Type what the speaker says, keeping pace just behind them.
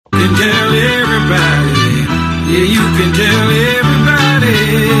you can tell everybody.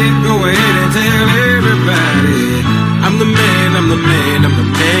 Go ahead and tell everybody. I'm the man, I'm the man, I'm the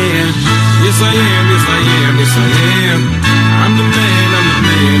man. Yes I am, yes I am, yes I am. I'm the man, I'm the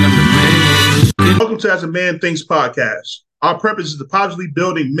man, I'm the man. Welcome to As a Man Thinks podcast. Our purpose is to positively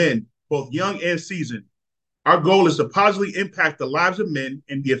building men, both young and seasoned. Our goal is to positively impact the lives of men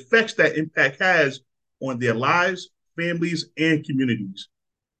and the effects that impact has on their lives, families, and communities.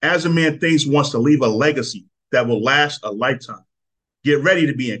 As a Man Thinks wants to leave a legacy that will last a lifetime. Get ready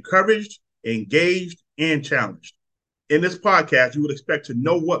to be encouraged, engaged, and challenged. In this podcast, you would expect to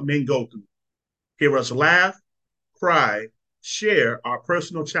know what men go through. Hear us laugh, cry, share our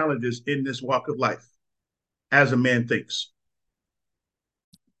personal challenges in this walk of life. As a Man Thinks.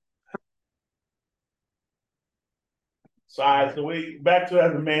 So, all right, so we back to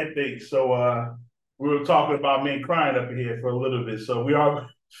As a Man Thinks. So we were talking about men crying up in here for a little bit. So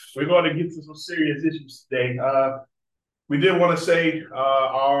we're going to get to some serious issues today. We did want to say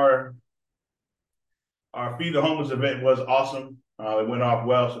our Feed the Homeless event was awesome. It went off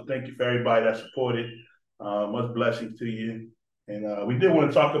well. So thank you for everybody that supported. Much blessings to you. And we did want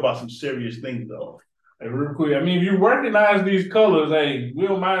to talk about some serious things though. Hey, real quick, I mean, if you recognize these colors, hey, we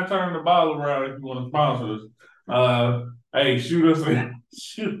don't mind turning the bottle around if you want to sponsor us. Hey, shoot us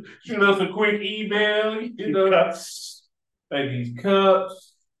a quick email. You know, cups. Hey, these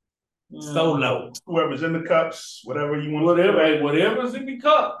cups. Solo. Whoever's in the cups, whatever you want. Whatever's in the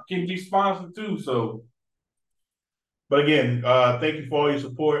cup can be sponsored too. So, but again, thank you for all your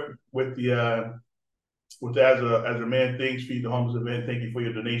support with the As a Man Thinks Feed the Homeless event. Thank you for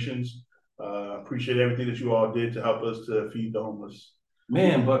your donations. Appreciate everything that you all did to help us to feed the homeless.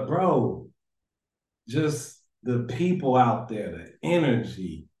 Man, but bro, just the people out there, the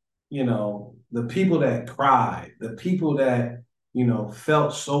energy, you know, the people that cried, the people that, you know,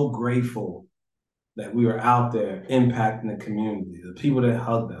 felt so grateful that we were out there impacting the community, the people that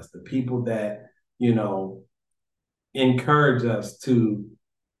hugged us, the people that, you know, encouraged us to,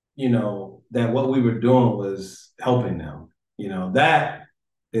 you know, that what we were doing was helping them. You know, that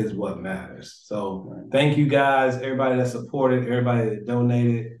is what matters. So thank you guys, everybody that supported, everybody that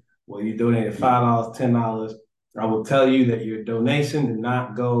donated. Well, you donated $5, $10. I will tell you that your donation did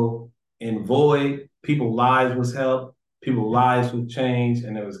not go in void. People's lives was helped. People's lives was changed.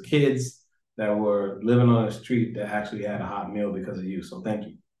 And there was kids that were living on the street that actually had a hot meal because of you. So thank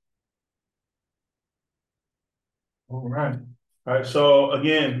you. All right. All right. So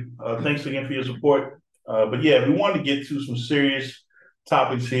again, thanks again for your support. But yeah, we wanted to get to some serious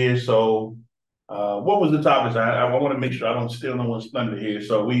topics here. So what was the topics? I want to make sure I don't steal no one's thunder here.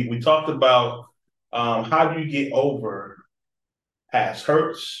 So we talked about how do you get over past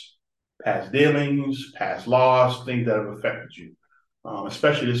hurts, past dealings, past loss, things that have affected you.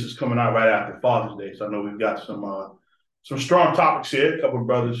 Especially this is coming out right after Father's Day. So I know we've got some strong topics here. A couple of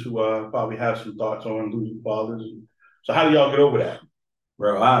brothers who probably have some thoughts on losing fathers. So how do y'all get over that?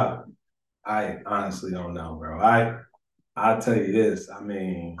 Bro, I honestly don't know, bro. I'll tell you this. I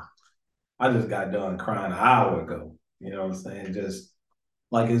mean, I just got done crying an hour ago. You know what I'm saying? Just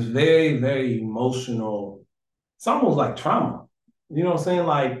like it's very, very emotional. It's almost like trauma. You know what I'm saying?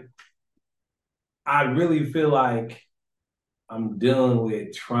 Like, I really feel like I'm dealing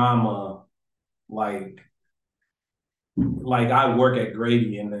with trauma like I work at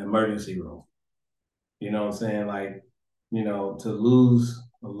Grady in the emergency room. You know what I'm saying? Like, you know, to lose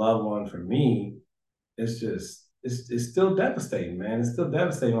a loved one for me, it's still devastating, man. It's still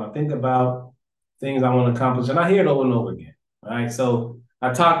devastating when I think about things I want to accomplish. And I hear it over and over again, right? So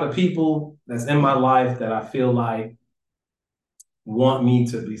I talk to people that's in my life that I feel like want me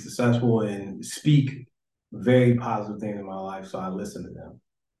to be successful and speak very positive things in my life. So I listen to them.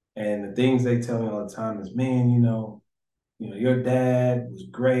 And the things they tell me all the time is, man, you know, your dad was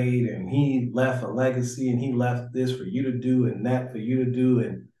great and he left a legacy and he left this for you to do and that for you to do.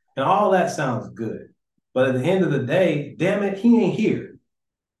 And all that sounds good. But at the end of the day, damn it, he ain't here.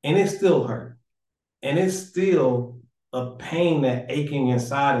 And it still hurt. And it's still a pain that aching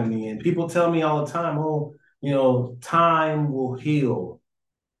inside of me. And people tell me all the time, oh, you know, time will heal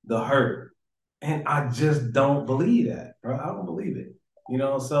the hurt. And I just don't believe that, bro. I don't believe it. You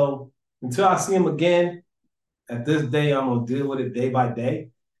know, so until I see him again, at this day, I'm going to deal with it day by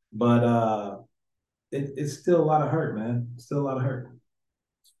day. But it's still a lot of hurt, man. Still a lot of hurt.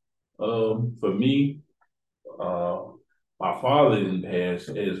 For me, my father didn't pass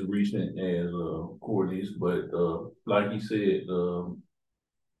as recent as Courtney's, but like he said,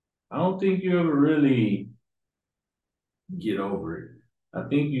 I don't think you ever really get over it. I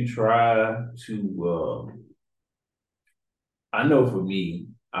think you try to, I know for me,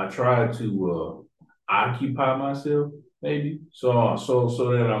 I try to, occupy myself, maybe. So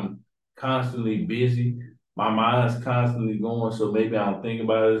that I'm constantly busy. My mind's constantly going, so maybe I don't think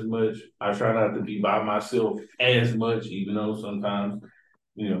about it as much. I try not to be by myself as much, even though sometimes,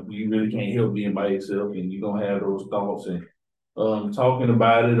 you really can't help being by yourself and you're gonna have those thoughts and talking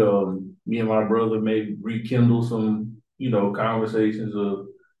about it. Me and my brother may rekindle some, conversations of,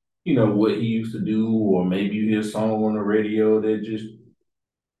 what he used to do, or maybe you hear a song on the radio that just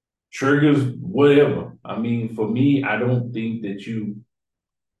triggers whatever. I mean, for me, I don't think that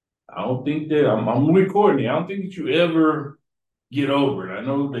I'm recording it. I don't think that you ever get over it. I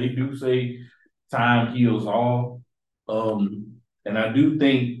know they do say time heals all. And I do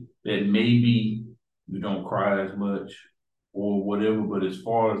think that maybe you don't cry as much or whatever, but as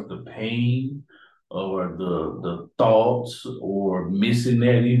far as the pain or the thoughts or missing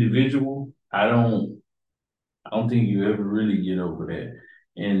that individual, I don't think you ever really get over that.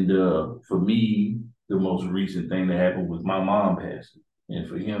 And for me, the most recent thing that happened was my mom passing, and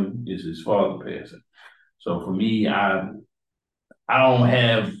for him, it's his father passing. So for me, I don't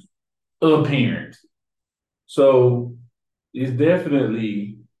have a parent, so it's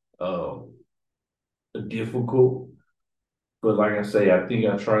definitely difficult. But like I say, I think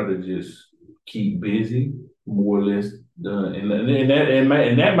I try to just keep busy, more or less. And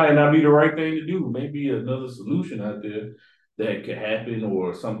that might not be the right thing to do. Maybe another solution out there that could happen,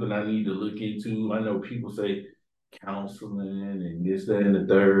 or something I need to look into. I know people say counseling and this, that, and the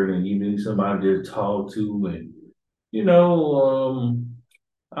third, and you need somebody to talk to, and you know,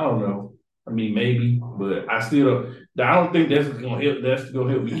 I don't know. I mean, maybe, but I don't think that's gonna help. That's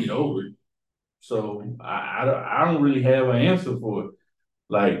gonna help me get over it. So I don't really have an answer for it.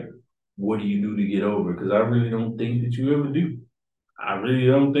 Like, what do you do to get over it? Because I really don't think that you ever do. I really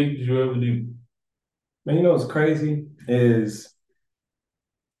don't think that you ever do. Man, you know what's crazy is,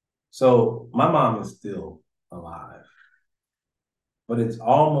 so my mom is still alive, but it's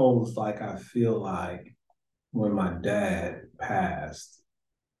almost like I feel like when my dad passed,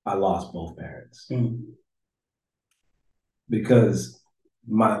 I lost both parents. Because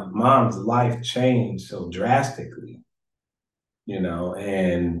my mom's life changed so drastically,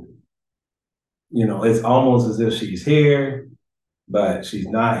 and it's almost as if she's here, but she's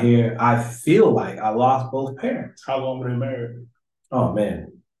not here. I feel like I lost both parents. How long were they married? Oh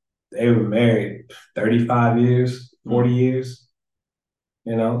man, they were married 35 years, 40 years,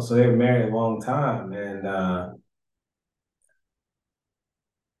 so they were married a long time. And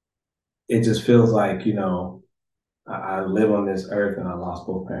it just feels like, I live on this earth and I lost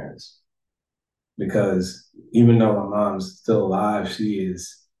both parents. Because even though my mom's still alive, she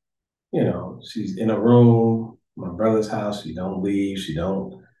is, she's in a room, my brother's house. She don't leave. She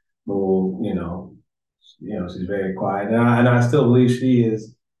don't move. She's very quiet. And I still believe she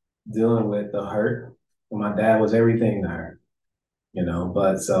is dealing with the hurt. And my dad was everything to her.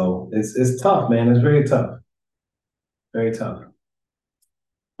 But so it's tough, man. It's very tough. Very tough.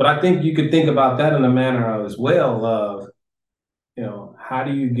 But I think you could think about that in a manner of as well of, how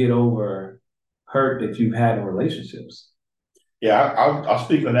do you get over hurt that you've had in relationships? Yeah, I'll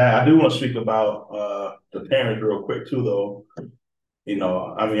speak on that. I do want to speak about the parents real quick too, though.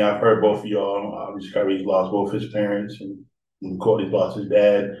 I mean, I've heard both of y'all. Obviously, Kyrie's lost both his parents, and Courtney's lost his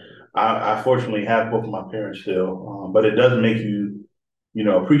dad. I fortunately have both of my parents still, but it does make you,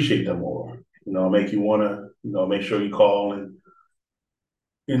 appreciate them more. Make you want to, make sure you call and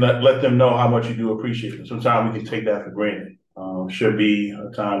let them know how much you do appreciate them. Sometimes we can take that for granted. Should be a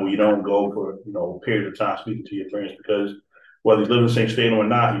time where you don't go for a period of time speaking to your parents, because whether you live in the same state or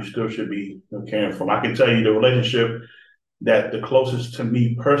not, you still should be caring for them. I can tell you the relationship that the closest to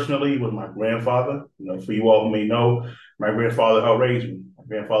me personally was my grandfather. For you all who may know, my grandfather helped raise me. My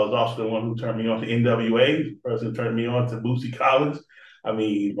grandfather's also the one who turned me on to NWA. The person who turned me on to Bootsy Collins. I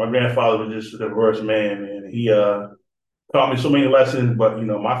mean, my grandfather was just a diverse man, and he taught me so many lessons. But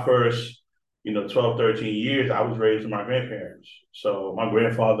my first 12, 13 years, I was raised with my grandparents. So my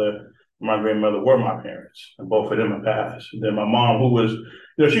grandfather and my grandmother were my parents, and both of them have passed. And then my mom, who was,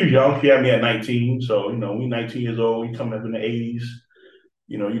 she was young. She had me at 19. So, we 19 years old, we coming up in the 80s.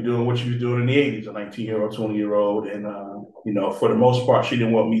 You're doing what you was doing in the 80s, a 19-year-old, 20-year-old. And, for the most part, she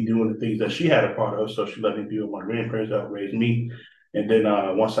didn't want me doing the things that she had a part of. So she let me be with my grandparents that raised me. And then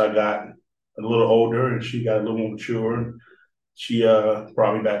once I got a little older and she got a little more mature, she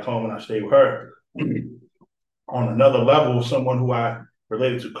brought me back home and I stayed with her. On another level, someone who I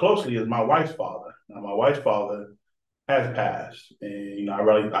related to closely is my wife's father. Now, my wife's father has passed, and I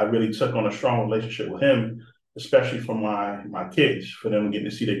really took on a strong relationship with him, especially for my kids, for them getting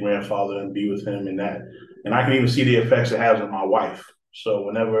to see their grandfather and be with him and that. And I can even see the effects it has on my wife. So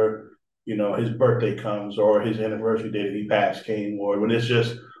whenever his birthday comes or his anniversary day that he passed came, or when it's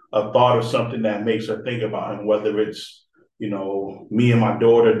just a thought of something that makes her think about him, whether it's, me and my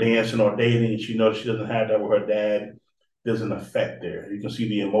daughter dancing or dating, and she knows she doesn't have that with her dad, there's an effect there. You can see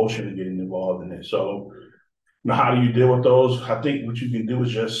the emotion of getting involved in it. So, how do you deal with those? I think what you can do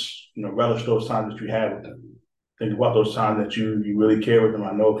is just, relish those times that you have with them. Think about those times that you really care with them.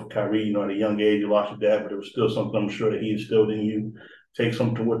 I know for Kyrie, at a young age, you lost your dad, but it was still something I'm sure that he instilled in you. Take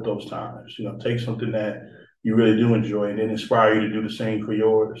something with those times. Take something that you really do enjoy and then inspire you to do the same for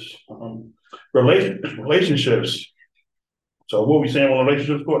yours. Relationships. So what were we saying on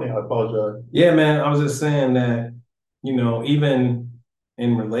relationships, Courtney? I apologize. Yeah, man. I was just saying that, even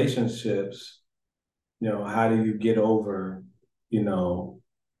in relationships, how do you get over, the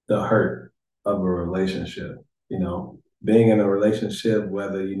hurt of a relationship? Being in a relationship,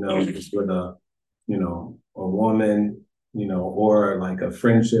 whether, it's with a woman, or like a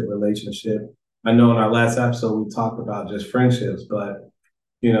friendship relationship. I know in our last episode, we talked about just friendships, but,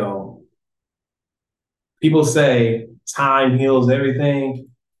 people say time heals everything.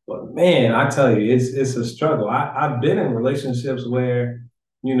 But man, I tell you, it's a struggle. I've been in relationships where,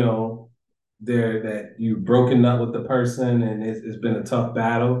 that you've broken up with the person and it's been a tough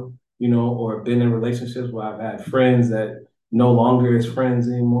battle, or been in relationships where I've had friends that no longer is friends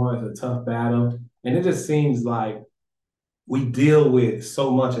anymore. It's a tough battle. And it just seems like we deal with so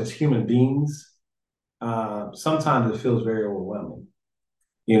much as human beings. Sometimes it feels very overwhelming.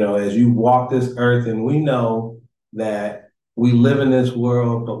 As you walk this earth, and we know that we live in this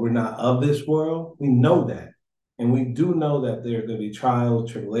world, but we're not of this world. We know that. And we do know that there are going to be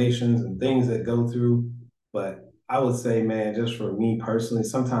trials, tribulations, and things that go through. But I would say, man, just for me personally,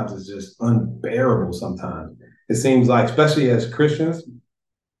 sometimes it's just unbearable sometimes. It seems like, especially as Christians,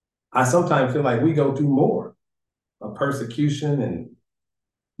 I sometimes feel like we go through more of persecution and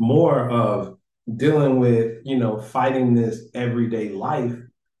more of dealing with, fighting this everyday life,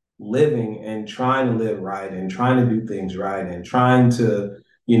 living and trying to live right and trying to do things right and trying to,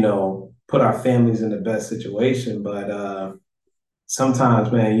 put our families in the best situation. But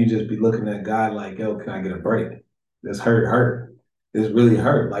sometimes, man, you just be looking at God like, yo, can I get a break? This hurt. This really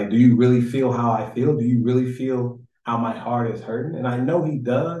hurt. Like, do you really feel how I feel? Do you really feel how my heart is hurting? And I know he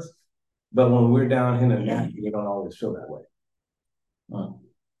does, but when we're down here in the natural, we don't always feel that way.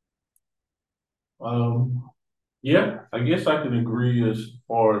 Yeah, I guess I can agree as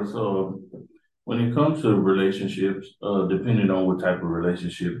far as when it comes to relationships, depending on what type of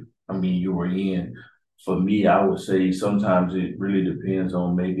relationship you were in. For me, I would say sometimes it really depends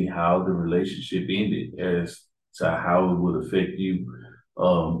on maybe how the relationship ended as to how it would affect you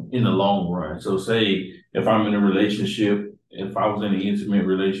in the long run. So say if I'm in a relationship, if I was in an intimate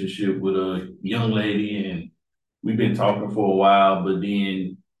relationship with a young lady and we've been talking for a while, but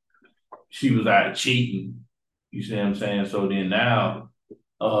then she was out cheating, you see what I'm saying? So then now,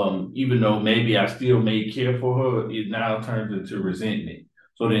 even though maybe I still may care for her, it now turns into resentment.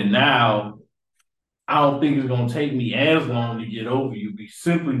 So then now, I don't think it's going to take me as long to get over you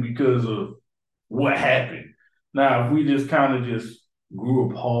simply because of what happened. Now, if we just kind of just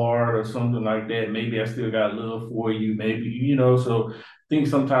grew apart or something like that, maybe I still got love for you, maybe, so I think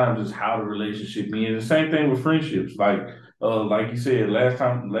sometimes it's how the relationship ends. The same thing with friendships. Like you said, last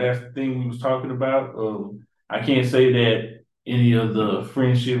thing we was talking about, I can't say that any of the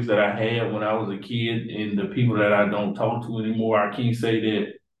friendships that I had when I was a kid and the people that I don't talk to anymore, I can't say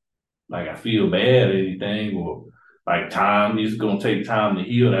that like I feel bad or anything, or like time is gonna take time to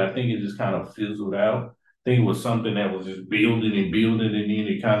heal that. I think it just kind of fizzled out. I think it was something that was just building and building, and then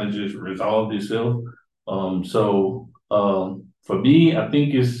it kind of just resolved itself. For me, I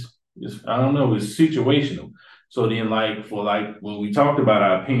think it's I don't know, it's situational. So then when we talked about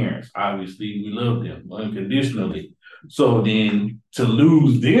our parents, obviously we love them unconditionally. So then to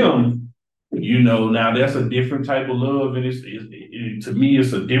lose them, now that's a different type of love, and to me,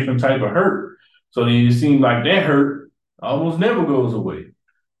 it's a different type of hurt. So then it seems like that hurt almost never goes away.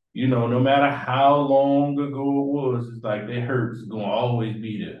 No matter how long ago it was, it's like that hurt is going to always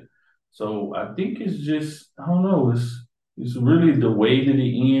be there. So I think it's just, I don't know, it's really the way that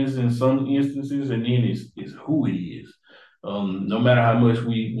it ends in some instances, and then it's who it is. No matter how much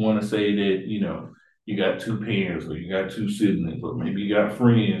we want to say that, you got two parents or you got two siblings or maybe you got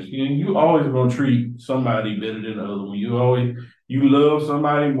friends, you always going to treat somebody better than the other one. You love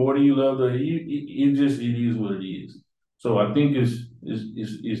somebody more than you love the, it is what it is. So I think it's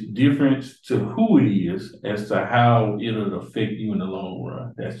different to who it is as to how it'll affect you in the long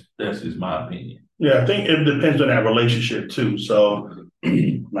run. That's just my opinion. Yeah, I think it depends on that relationship too. So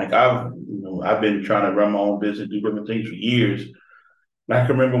like I've been trying to run my own business, do different things for years. I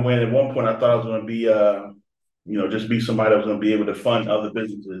can remember when at one point I thought I was going to be, just be somebody that was going to be able to fund other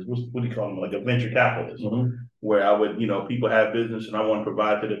businesses. What do you call them? Like a venture capitalist, where I would, people have business and I want to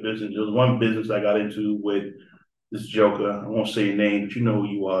provide to the business. There was one business I got into with this joker. I won't say your name, but you know who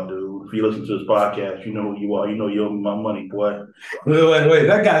you are, dude. If you listen to this podcast, you know who you are. You know you owe me my money, boy. Wait.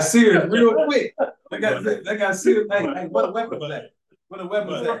 That got serious real quick. That got serious. Hey, what a weapon was that? What a weapon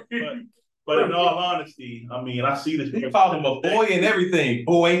was that? But in all honesty, I mean, I see this. You call him a boy and everything,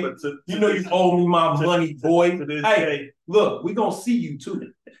 boy. You know you owe me my money, boy. Hey, look, we gonna see you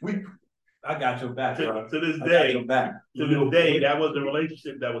too. I got your back, bro. To this day, that was the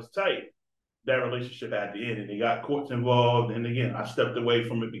relationship that was tight. That relationship had to end, and they got courts involved. And again, I stepped away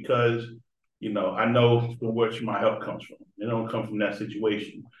from it because, I know where my help comes from. It don't come from that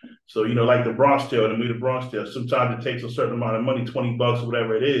situation. So, like the Bronx Tale, the Bronx Tale, sometimes it takes a certain amount of money, $20,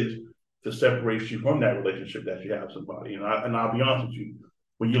 whatever it is, to separate you from that relationship that you have with somebody. And I'll be honest with you,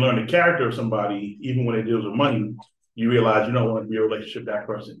 when you learn the character of somebody, even when it deals with money, you realize you don't want to be a relationship with that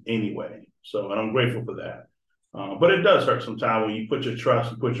person anyway. So, and I'm grateful for that. But it does hurt sometimes when you put your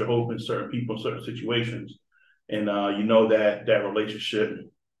trust, you put your hope in certain people, in certain situations, and that relationship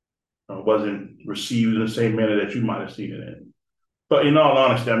wasn't received in the same manner that you might have seen it in. But in all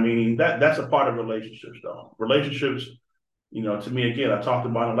honesty, I mean, that's a part of relationships, though. Relationships, to me, again, I talked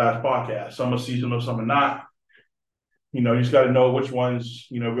about in the last podcast, some are seasonal, some are not. You just got to know which ones,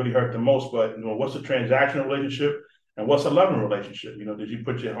 really hurt the most. But, what's a transactional relationship and what's a loving relationship? Did you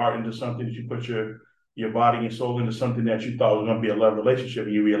put your heart into something? Did you put your body and soul into something that you thought was going to be a love relationship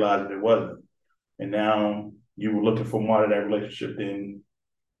and you realized that it wasn't? And now you were looking for more of that relationship than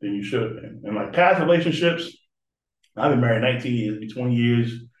you should have been. And like past relationships, I've been married 19 years, it'll be 20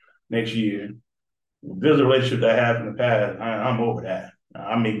 years next year. If there's a relationship that I had in the past, I'm over that.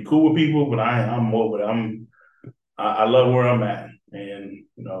 I may be cool with people, but I'm over it. I love where I'm at. And,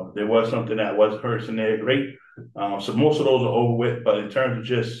 there was something that was hurting there, great. So most of those are over with, but in terms of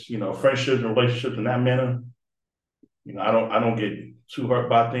just, friendships and relationships in that manner, I don't get too hurt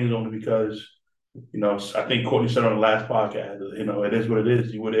by things only because, I think Courtney said on the last podcast, it is what it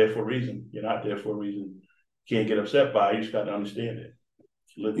is. You were there for a reason. You're not there for a reason. You can't get upset by it. You just got to understand it.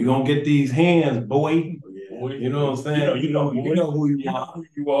 You're going to get these hands, boy. Yeah. You know what I'm saying? You know who you are. Who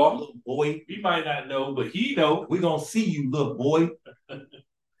you are. Little boy. He might not know, but he know. We're going to see you, little boy.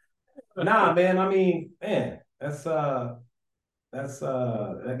 Nah, man. I mean, man, that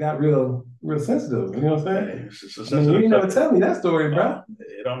got real sensitive. You know what I'm saying? You never tell me that story, bro.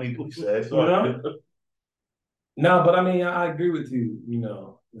 It don't need to be said. No, but I mean, I agree with you.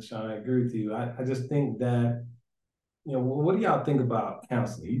 LaShawn, I agree with you. I just think that, what do y'all think about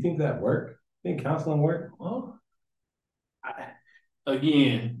counseling? You think that work? Think counseling work? Well,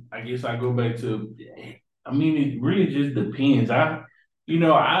 again, I guess I go back to, it really just depends. I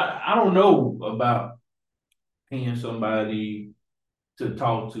don't know about paying somebody to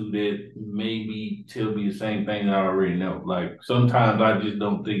talk to that maybe tell me the same thing that I already know. Like sometimes I just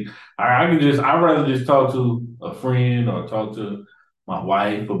don't think I'd rather just talk to a friend or talk to my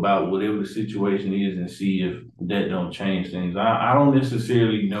wife about whatever the situation is and see if that don't change things. I don't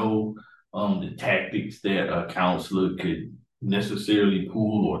necessarily know the tactics that a counselor could necessarily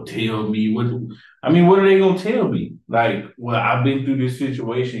pull or tell me. What are they gonna tell me? Like, well, I've been through this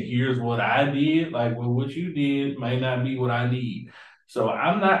situation. Here's what I did. Like, well, what you did might not be what I need. So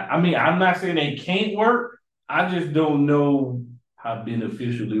I'm not saying they can't work. I just don't know how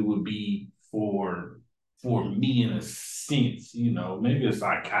beneficial it would be for me in a sense. Maybe a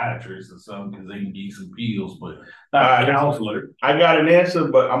psychiatrist or something because they can give you some pills, but not a counselor. I got an answer,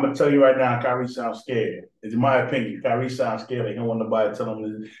 but I'm gonna tell you right now, Kyrie sounds scared. It's my opinion. Kyrie sounds scared. He don't want nobody to tell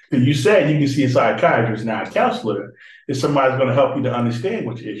him this. Because you said you can see a psychiatrist. Now, a counselor is somebody's going to help you to understand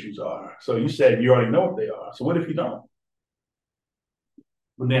what your issues are. So you said you already know what they are. So what if you don't?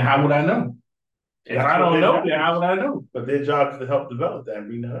 But then how would I know? If I don't know, then how would I know? But their job is to help develop that and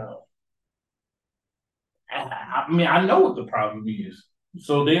bring that out. I know what the problem is.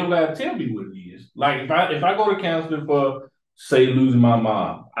 So they don't gotta tell me what it is. Like if I go to counseling for, say, losing my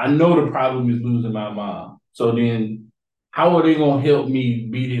mom, I know the problem is losing my mom. So then how are they gonna help me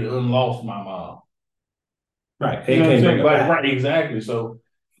beat it and lost my mom? Right. You know what I'm saying? Right, exactly. So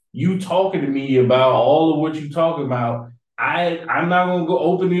you talking to me about all of what you talking about, I'm not gonna go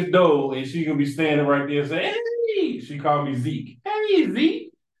open this door and she's gonna be standing right there saying, hey, she called me Zeke. Hey, Zeke.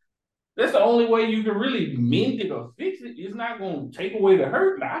 That's the only way you can really mend it or fix it. It's not going to take away the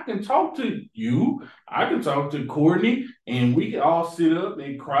hurt. Now, I can talk to you. I can talk to Courtney, and we can all sit up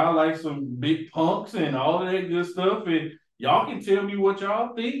and cry like some big punks and all of that good stuff. And y'all can tell me what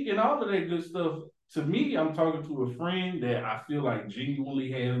y'all think and all of that good stuff. to me, I'm talking to a friend that I feel like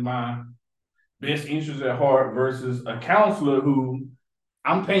genuinely has my best interests at heart versus a counselor who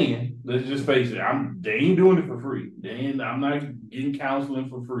I'm paying. Let's just face it. They ain't doing it for free. I'm not getting counseling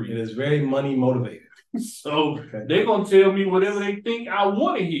for It free. is very money motivated. So they're gonna tell me whatever they think I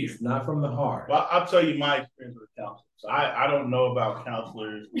want to hear. It's not from the heart. Well, I'll tell you my experience with counselors. So I don't know about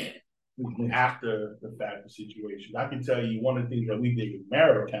counselors after the fact of situation. I can tell you one of the things that we did with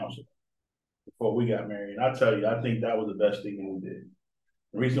marital counseling before we got married. And I'll tell you, I think that was the best thing that we did.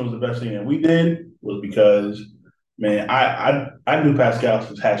 The reason it was the best thing that we did was because, man, I knew Pascal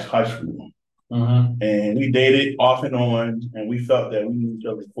since high school. And we dated off and on, and we felt that we knew each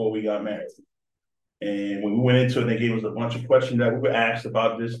other before we got married. And when we went into it, they gave us a bunch of questions that we were asked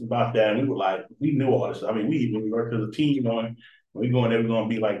about this, about that, and we were like, we knew all this. I mean, we worked as a team on, we going there, we're going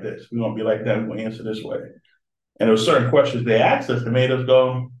to be like this, we're going to be like that, we're going to answer this way. And there were certain questions they asked us that made us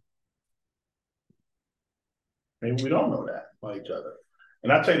go, maybe we don't know that about each other.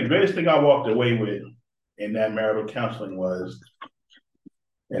 And I'll tell you, the greatest thing I walked away with in that marital counseling was,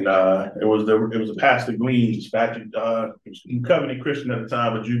 and it was a Pastor Green's back in Covenant Christian at the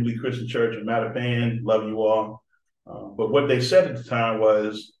time, but Jubilee Christian Church in Mattapan. Love you all. But what they said at the time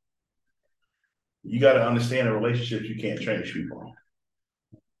was, you got to understand in relationships, you can't change people.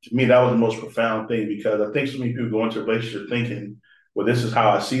 To me, that was the most profound thing, because I think so many people go into a relationship thinking, well, this is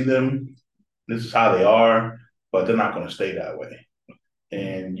how I see them, this is how they are, but they're not going to stay that way.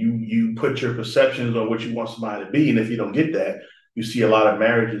 And you put your perceptions on what you want somebody to be, and if you don't get that, you see a lot of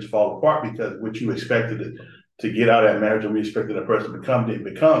marriages fall apart because what you expected to get out of that marriage, or we expected a person to become, didn't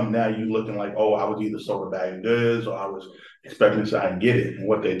become. Now you looking like, oh, I was either sold a bag of goods, or I was expecting so I can get it. And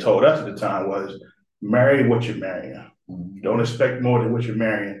what they told us at the time was, marry what you're marrying. Don't expect more than what you're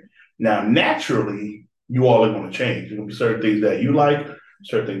marrying. Now, naturally, you all are going to change. There's going to be certain things that you like,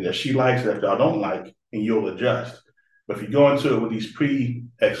 certain things that she likes that y'all don't like, and you'll adjust. But if you go into it with these preset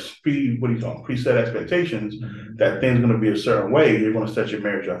expectations that things are going to be a certain way, you're going to set your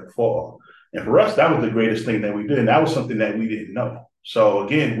marriage up to fall. And for us, that was the greatest thing that we did. And that was something that we didn't know. So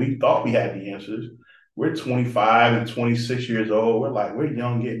again, we thought we had the answers. We're 25 and 26 years old. We're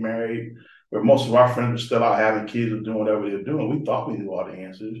young, getting married, where most of our friends are still out having kids or doing whatever they're doing. We thought we knew all the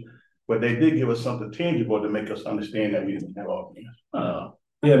answers, but they did give us something tangible to make us understand that we didn't have all the answers.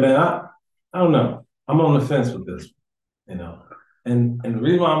 Yeah, man, I don't know. I'm on the fence with this. You know, and the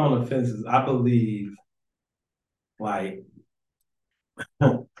reason why I'm on the fence is I believe, like,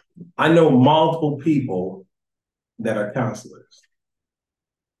 I know multiple people that are counselors,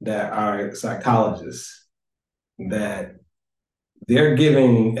 that are psychologists, that they're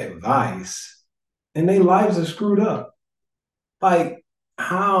giving advice and their lives are screwed up. Like,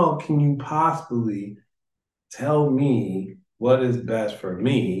 how can you possibly tell me what is best for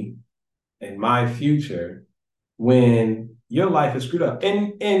me and my future when your life is screwed up?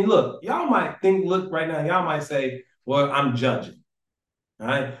 And look, y'all might look right now, y'all might say, well, I'm judging. All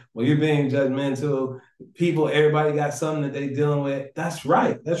right. Well, you're being judgmental. People, everybody got something that they're dealing with. That's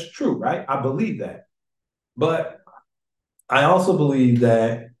right. That's true, right? I believe that. But I also believe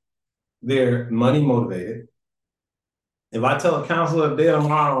that they're money motivated. If I tell a counselor today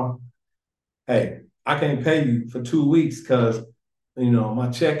tomorrow, hey, I can't pay you for 2 weeks because, my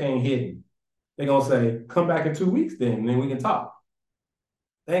check ain't hitting, they're going to say, come back in 2 weeks then we can talk.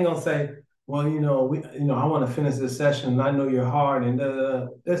 They ain't going to say, well, I want to finish this session and I know you're hard, and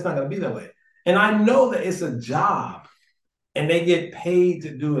that's not going to be that way. And I know that it's a job and they get paid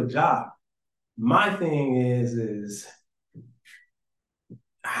to do a job. My thing is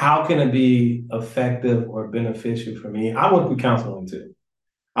how can it be effective or beneficial for me? I went through counseling too.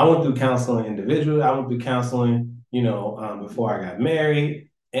 I went through counseling individually. I went through counseling, before I got married.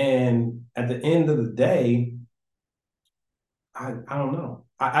 And at the end of the day, I don't know.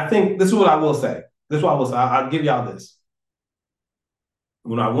 I think this is what I will say. I'll give y'all this.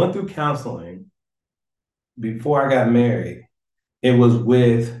 When I went through counseling before I got married, it was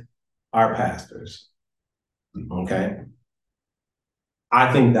with our pastors. Okay?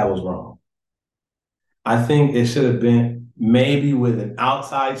 I think that was wrong. I think it should have been maybe with an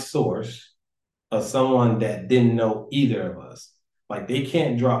outside source of someone that didn't know either of us. Like, they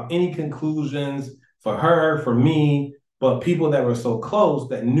can't draw any conclusions for her, for me, but people that were so close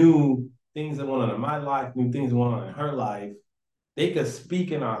that knew things that went on in my life, knew things that went on in her life, they could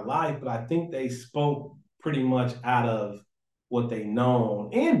speak in our life, but I think they spoke pretty much out of what they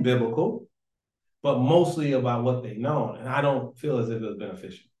known and biblical, but mostly about what they known. And I don't feel as if it was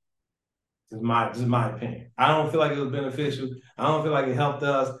beneficial. This is my opinion. I don't feel like it was beneficial. I don't feel like it helped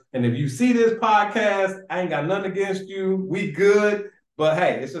us. And if you see this podcast, I ain't got nothing against you. We good. But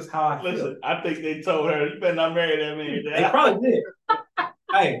hey, it's just how I feel. Listen, I think they told her, you better not marry that man. They probably did.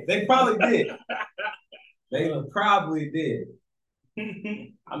 Hey, they probably did. They probably did.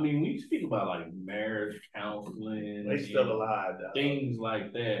 I mean, when you speak about like marriage counseling, They still alive, though. things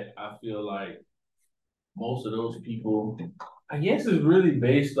like that, I feel like most of those people, I guess, is really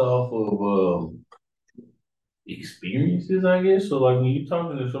based off of experiences, I guess. So, like when you're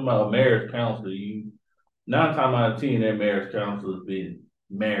talking to somebody, a marriage counselor, 9 times out of 10, that marriage counselor's been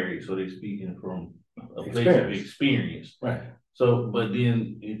married, so they're speaking from a place of experience. Right. So, but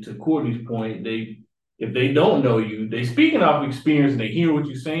then to Courtney's point, if they don't know you, they speaking off experience and they hear what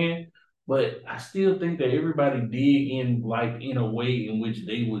you're saying, but I still think that everybody dig in like in a way in which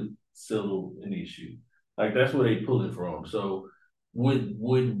they would settle an issue. Like that's where they pull it from. So would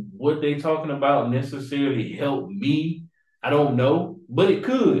what they talking about necessarily help me? I don't know, but it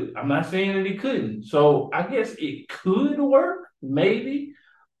could. I'm not saying that it couldn't. So I guess it could work, maybe.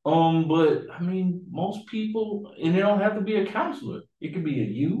 But I mean, most people, and it don't have to be a counselor. It could be a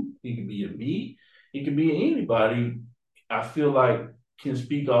you, it could be a me, it could be anybody. I feel like can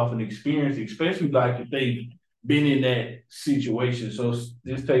speak off an experience, especially like if they've been in that situation. So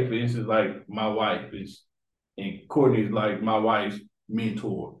just take for instance, like my wife is, and Courtney's like my wife's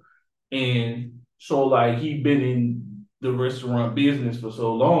mentor, and so like he been in the restaurant business for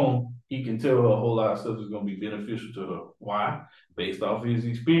so long, he can tell her a whole lot of stuff is going to be beneficial to her. Why? Based off his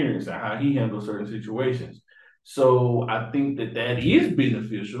experience and how he handles certain situations. So I think that is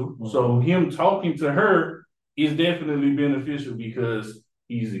beneficial. Mm-hmm. So him talking to her is definitely beneficial because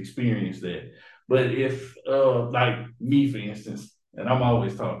he's experienced that. But if, like me, for instance, and I'm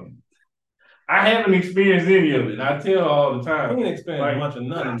always talking, I haven't experienced any of it. And I tell her all the time. You ain't experienced much of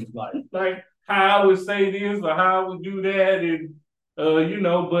none in his life. Like how I would say this or how I would do that, and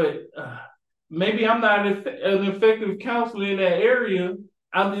but maybe I'm not an effective counselor in that area.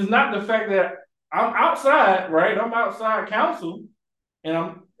 It's not the fact that I'm outside, right? I'm outside counsel, and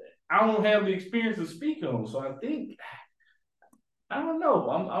I don't have the experience to speak on. So I think I don't know.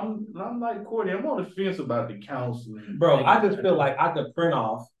 I'm like Courtney. I'm on the fence about the counseling. Bro, I just feel like I could print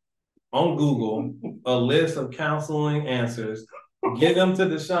off on Google a list of counseling answers, give them to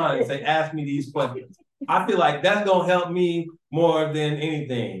Deshaun and say, ask me these questions. I feel like that's gonna help me more than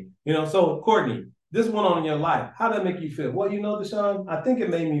anything. So Courtney, this went on in your life. How did that make you feel? Well, Deshaun, I think it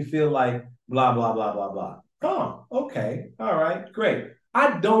made me feel like blah, blah, blah, blah, blah. Oh, okay. All right, great.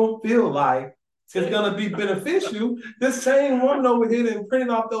 I don't feel like it's gonna be beneficial. This same woman over here that printed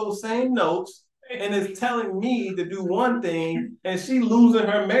off those same notes and is telling me to do one thing, and she losing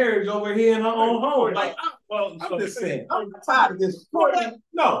her marriage over here in her own home. Like, I'm just saying, I'm tired of this.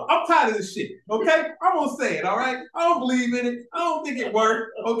 No, I'm tired of this shit. Okay, I'm gonna say it. All right, I don't believe in it. I don't think it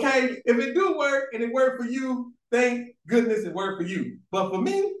worked. Okay, if it do work and it worked for you, thank goodness it worked for you. But for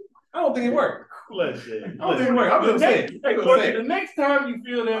me, I don't think it worked. Listen, I don't think it worked. I'm just saying. The next time you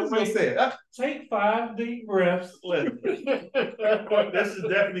feel that way, take 5 deep breaths. Listen, this is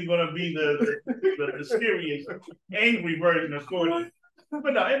definitely going to be the scariest, angry version of Courtney.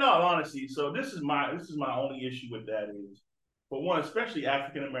 But no, in all honesty, so this is my only issue with that is, for one, especially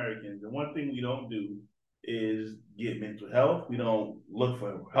African Americans, the one thing we don't do is get mental health. We don't look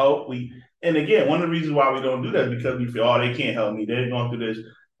for help. And again, one of the reasons why we don't do that is because we feel, oh, they can't help me. They're going through this.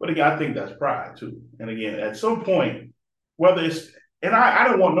 But again, I think that's pride too. And again, at some point, whether it's, and I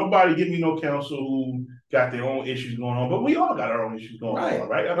don't want nobody to give me no counsel who got their own issues going on, but we all got our own issues going on,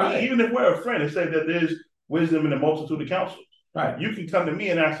 right? I mean, even if we're a friend, it says that there's wisdom in the multitude of counsels. Right. You can come to me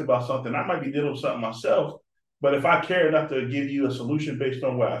and ask about something. I might be dealing with something myself, but if I care enough to give you a solution based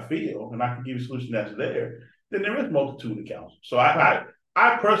on what I feel, and I can give you a solution that's there, then there is multitude of counsel. So I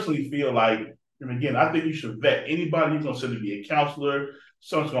personally feel like, and again, I think you should vet anybody you're consider to be a counselor,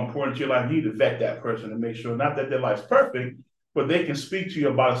 someone's going to pour into your life. You need to vet that person and make sure, not that their life's perfect, but they can speak to you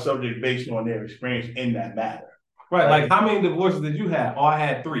about a subject based on their experience in that matter. Right. Like, how many divorces did you have? Oh, I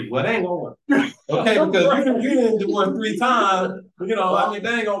had 3. Well, they ain't gonna work. Okay, because you didn't divorce 3 times. They ain't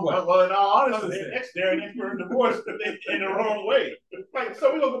gonna work. Well, in all honesty, they're an expert in divorce, but they in the wrong way. Like,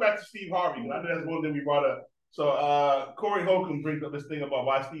 so we're gonna go back to Steve Harvey. I know that's one thing we brought up. So Corey Holcomb brings up this thing about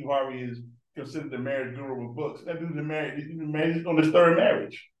why Steve Harvey is considered the marriage guru of books. That dude's married. He's been married on his 3rd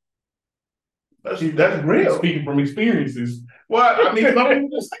marriage. That's real. Speaking from experiences. Well, I mean, some people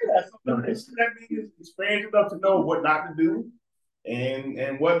just say that. Sometimes that means experienced enough to know what not to do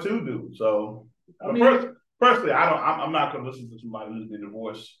and what to do. So, personally, I'm not going to listen to somebody who's been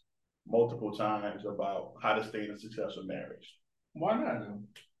divorced multiple times about how to stay in a successful marriage. Why not?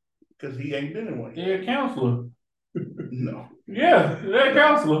 Because he ain't been in one. They're a counselor. No. Yeah, they're a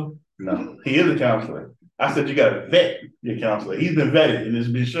counselor. No, he is a counselor. I said you gotta vet your counselor. He's been vetted and it's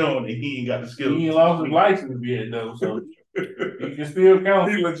been shown that he ain't got the skills. He ain't lost his license yet though, so he can still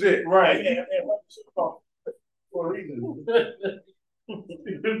counsel. He legit, Right. Yeah, for a reason.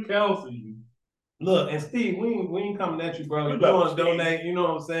 He can counsel you. Look, and Steve, we ain't coming at you, bro. We You love want to Steve. donate, you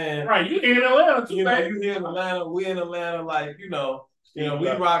know what I'm saying? Right, you in Atlanta too, You know, man. you here in Atlanta, we in Atlanta, like, we love-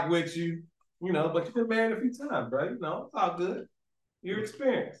 rock with you, but you've been married a few times, bro. It's all good. Your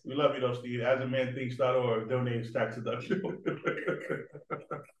experience. We love you though, Steve. AsAManThinks.org, donate tax deduction.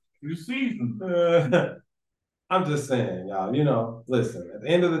 You seasoned. I'm just saying, y'all, listen, at the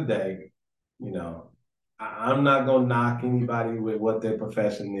end of the day, I'm not gonna knock anybody with what their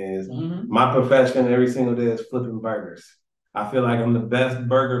profession is. Mm-hmm. My profession every single day is flipping burgers. I feel like I'm the best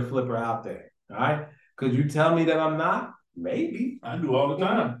burger flipper out there. All right. Could you tell me that I'm not? Maybe. I do all the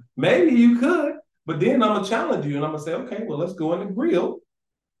time. Maybe you could. But then I'm gonna challenge you and I'm gonna say, okay, well, let's go in the grill.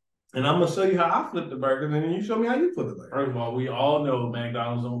 And I'm gonna show you how I flip the burgers, and then you show me how you flip the burgers. First of all, we all know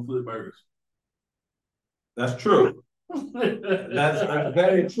McDonald's don't flip burgers. That's true. That's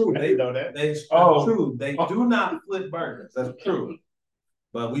very true. They know that. That's true. They do not flip burgers. That's true.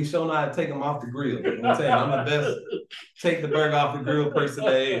 But we sure know how to take them off the grill. You know what I'm saying? I'm the best take the burger off the grill person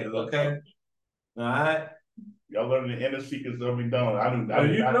there is, okay? All right? Y'all learning the inner secrets of McDonald's. I do not.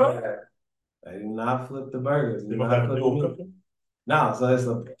 You know that. They do not flip the burgers. They gonna have a dual cooking. No,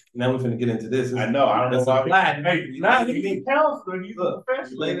 so now we're finna get into this. I know. I don't know why. Hey, now he's a counselor. He's a Look, you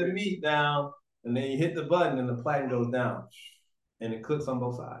professional. lay the meat down, and then you hit the button, and the platen goes down, and it cooks on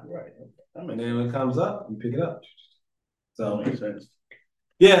both sides. Right. That And makes then when it comes up, you pick it up. So That makes sense.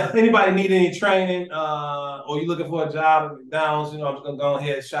 yeah, anybody need any training, or you looking for a job at McDonald's, I'm just gonna go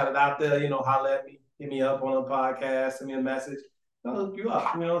ahead and shout it out there, holler at me, hit me up on a podcast, send me a message. I'll hook you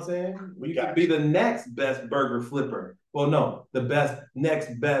up, you know what I'm saying? We You got could be the next best burger flipper. Well, no, the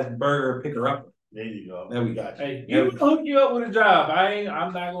next best burger picker up. There you go. There we got you. Hey, you can hook you up with a job.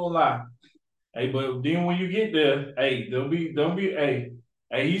 I'm not gonna lie. Hey, but then when you get there, hey, don't be, hey,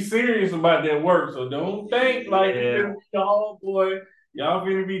 he's serious about that work. So don't think like y'all boy, y'all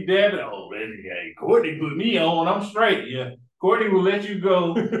finna be dead. Oh, hey, Courtney put me on. I'm straight. Yeah, Courtney will let you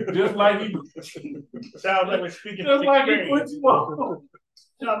go just like he. Sounds like we're speaking Just from like he experience. put you on.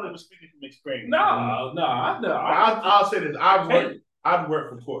 Sounds like we're speaking from experience. No, I know. I'll say this. I've worked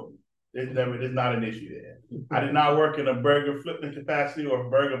for Courtney. There's not an issue there. I did not work in a burger flipping capacity or a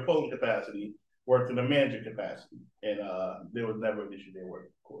burger pulling capacity. Worked in a manager capacity, and there was never an issue there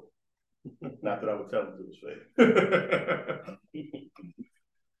working for Courtney. Not that I would tell him to his face.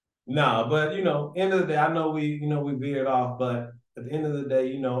 No, but end of the day, I know we veered off, but at the end of the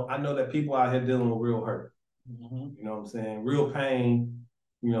day, I know that people out here dealing with real hurt. Mm-hmm. You know what I'm saying? Real pain,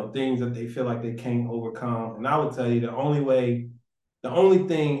 things that they feel like they can't overcome. And I would tell you the only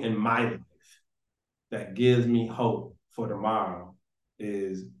thing in my life that gives me hope for tomorrow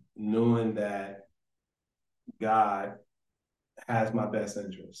is knowing that God has my best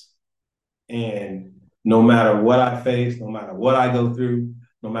interest. And no matter what I face, no matter what I go through,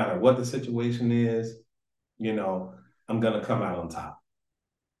 no matter what the situation is, I'm gonna come out on top.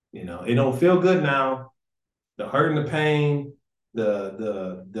 It don't feel good now. The hurt and the pain,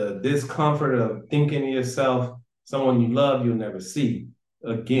 the discomfort of thinking to yourself, someone you love you'll never see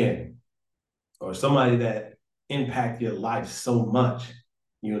again, or somebody that impact your life so much,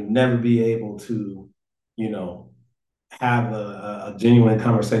 you'll never be able to, have a genuine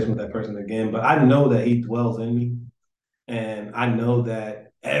conversation with that person again. But I know that he dwells in me, and I know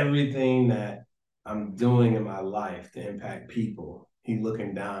that everything that I'm doing in my life to impact people, he's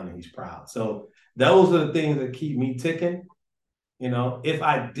looking down and he's proud. So those are the things that keep me ticking. If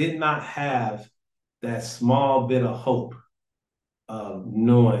I did not have that small bit of hope of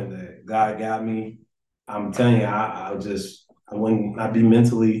knowing that God got me, I'm telling you, I'd be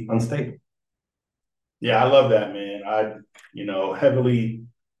mentally unstable. Yeah, I love that, man. I, heavily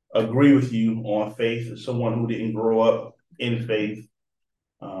agree with you on faith as someone who didn't grow up in faith.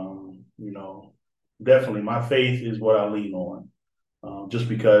 Definitely my faith is what I lean on. Just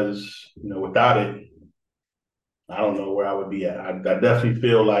because, without it, I don't know where I would be at. I definitely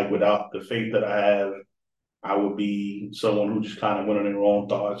feel like without the faith that I have, I would be someone who just kind of went on their own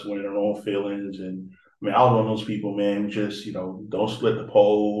thoughts, went on their own feelings. And I was one of those people, man, who just, don't split the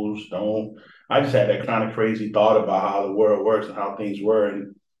poles. I just had that kind of crazy thought about how the world works and how things were.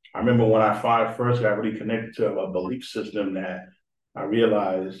 And I remember when I first got really connected to a belief system that I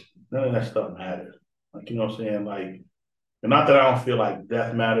realized none of that stuff mattered. Like, you know what I'm saying? Like, and not that I don't feel like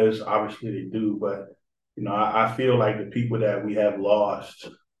death matters. Obviously they do, but, I feel like the people that we have lost,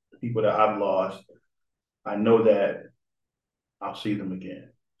 the people that I've lost, I know that I'll see them again.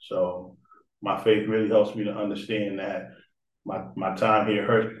 So my faith really helps me to understand that my time here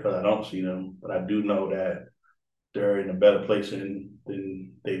hurts because I don't see them, but I do know that they're in a better place than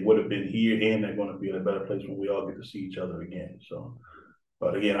they would have been here, and they're going to be in a better place when we all get to see each other again. So,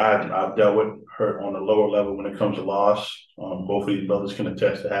 but again, I've dealt with hurt on a lower level when it comes to loss. Both of these brothers can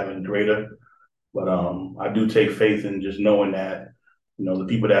attest to having greater, but I do take faith in just knowing that, you know, the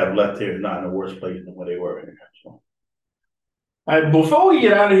people that have left here are not in a worse place than where they were here. So. All right, before we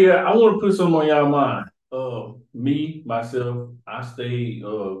get out of here, I want to put something on y'all mind. Me, myself, I stay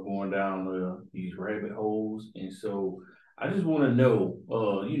going down these rabbit holes, and so I just want to know,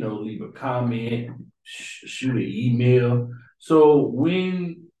 leave a comment, shoot an email. So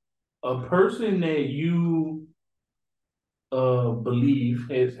when a person that you believe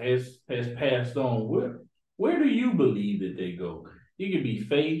has passed on, where do you believe that they go? It could be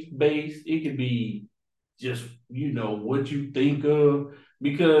faith-based, it could be just, what you think of,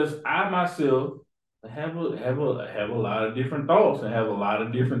 because I myself have a lot of different thoughts and have a lot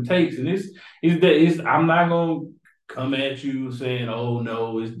of different takes, and I'm not gonna come at you saying, oh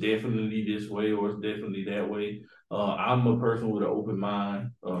no, it's definitely this way or it's definitely that way. I'm a person with an open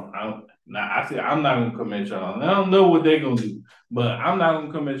mind. I'm not gonna come at y'all. I don't know what they're gonna do, but I'm not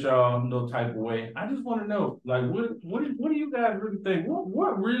gonna come at y'all no type of way. I just want to know, like, what do you guys really think?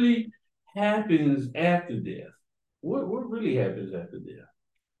 What really happens after death? What really happens after death?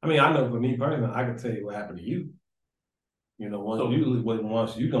 I mean, I know for me personally, I can tell you what happened to you.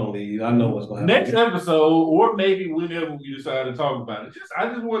 Once you gonna leave, I know what's gonna happen. Next episode, or maybe whenever we decide to talk about it. I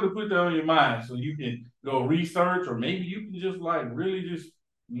just want to put that on your mind so you can go research, or maybe you can just really just,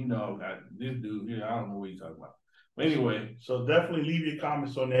 this dude here, I don't know what he's talking about. But anyway. So definitely leave your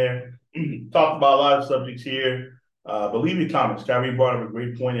comments on there. Talked about a lot of subjects here. But leave your comments. Kyrie brought up a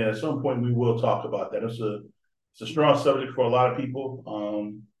great point, and at some point we will talk about that. It's a strong subject for a lot of people.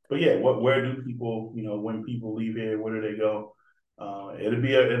 But yeah, where do people, when people leave here, where do they go?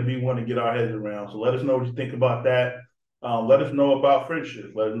 It'll be one to get our heads around. So let us know what you think about that. Let us know about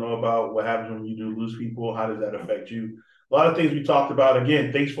friendships. Let us know about what happens when you do lose people. How does that affect you? A lot of things we talked about.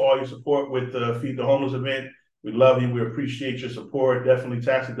 Again, thanks for all your support with the Feed the Homeless event. We love you. We appreciate your support. Definitely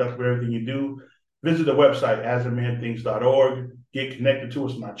tax deductible for everything you do. Visit the website, asamanthings.org. Get connected to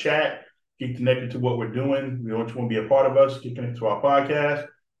us in our chat. Get connected to what we're doing. We want you to be a part of us. Get connected to our podcast.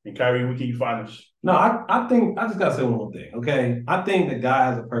 And Kyrie, where can you find us? No, I think I just gotta say one more thing, okay? I think that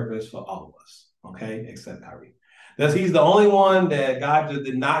God has a purpose for all of us, okay, except Kyrie. Because he's the only one that God just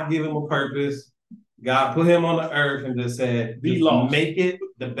did not give him a purpose. God put him on the earth and just said, make it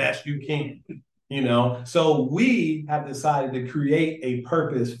the best you can, So we have decided to create a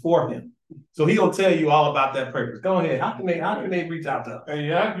purpose for him. So he'll tell you all about that purpose. Go ahead. How can they reach out to us? Hey,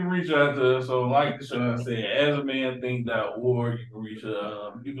 y'all can reach out to us. So like Sean said, asamanthings.org. You can reach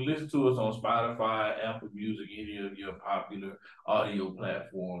you can listen to us on Spotify, Apple Music, any of your popular audio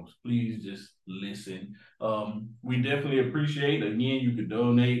platforms. Please just listen. We definitely appreciate, again, you can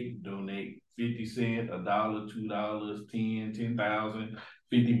donate 50 cents, $1, $2, 10,000.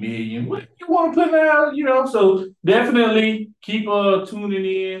 50 million, what you want to put out, so definitely keep tuning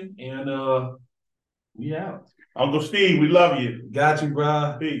in, and we out. Uncle Steve, we love you. Got you,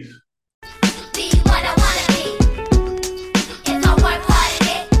 bro. Peace. Be what I wanna be. If I work hard at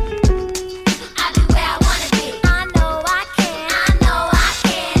it, I'll be where I wanna be. I know I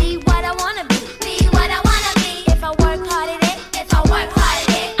can. Be what I wanna be. Be what I wanna be. If I work hard at it,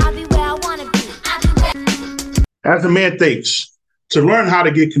 I'll be where I wanna be. As a Man Thinks. To learn how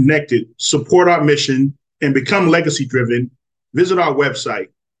to get connected, support our mission, and become legacy-driven, visit our website,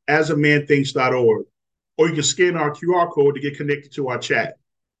 asamanthings.org, or you can scan our QR code to get connected to our chat.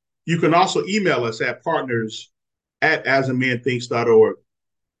 You can also email us at partners@asamanthings.org.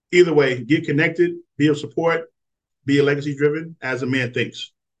 Either way, get connected, be of support, be a legacy-driven, As a Man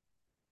Thinks.